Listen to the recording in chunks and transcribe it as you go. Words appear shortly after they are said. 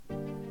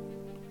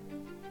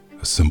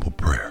a simple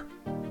prayer.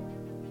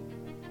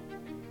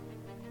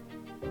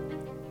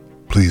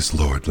 Please,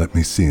 Lord, let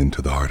me see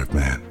into the heart of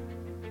man.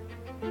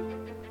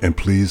 And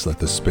please let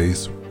the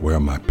space where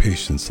my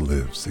patience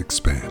lives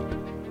expand.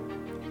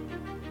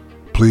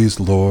 Please,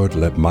 Lord,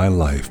 let my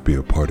life be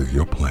a part of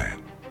your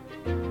plan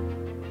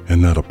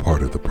and not a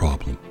part of the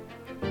problem.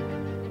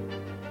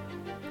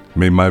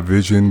 May my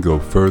vision go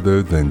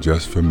further than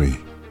just for me,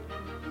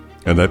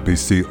 and let me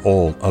see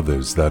all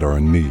others that are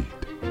in need.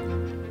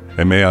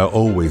 And may I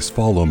always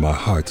follow my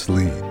heart's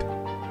lead,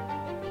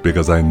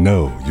 because I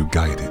know you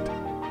guide it,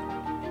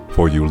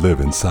 for you live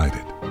inside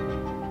it.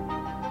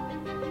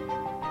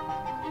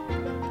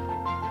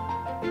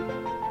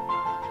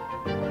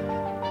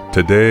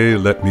 Today,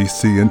 let me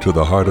see into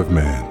the heart of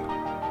man,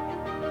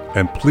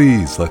 and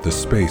please let the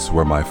space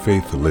where my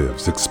faith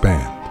lives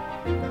expand.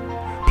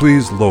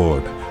 Please,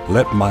 Lord,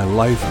 let my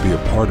life be a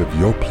part of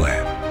your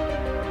plan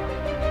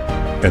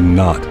and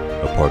not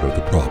a part of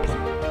the problem.